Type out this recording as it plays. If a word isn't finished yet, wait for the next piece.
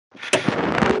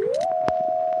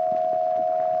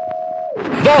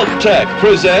Vault-Tec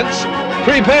presents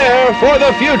Prepare for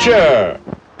the Future.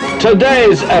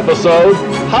 Today's episode,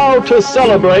 how to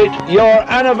celebrate your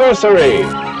anniversary.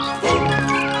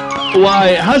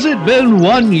 Why, has it been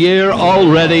 1 year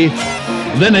already?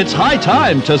 Then it's high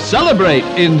time to celebrate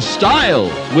in style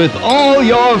with all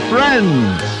your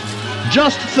friends.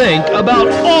 Just think about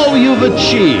all you've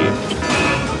achieved.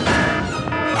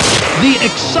 The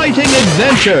exciting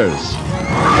adventures.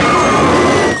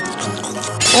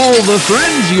 All the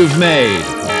friends you've made.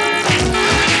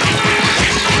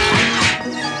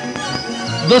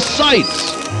 The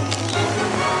sights.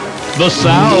 The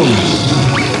sounds.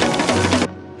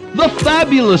 The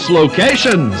fabulous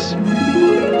locations.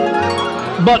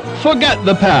 But forget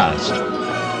the past.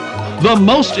 The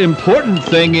most important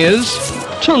thing is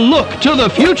to look to the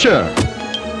future.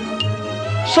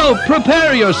 So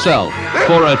prepare yourself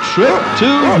for a trip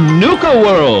to Nuka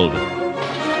World.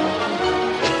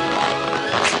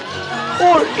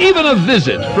 Or even a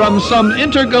visit from some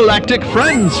intergalactic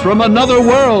friends from another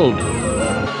world.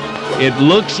 It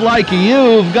looks like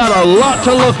you've got a lot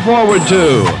to look forward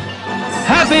to.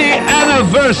 Happy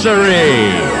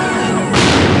anniversary!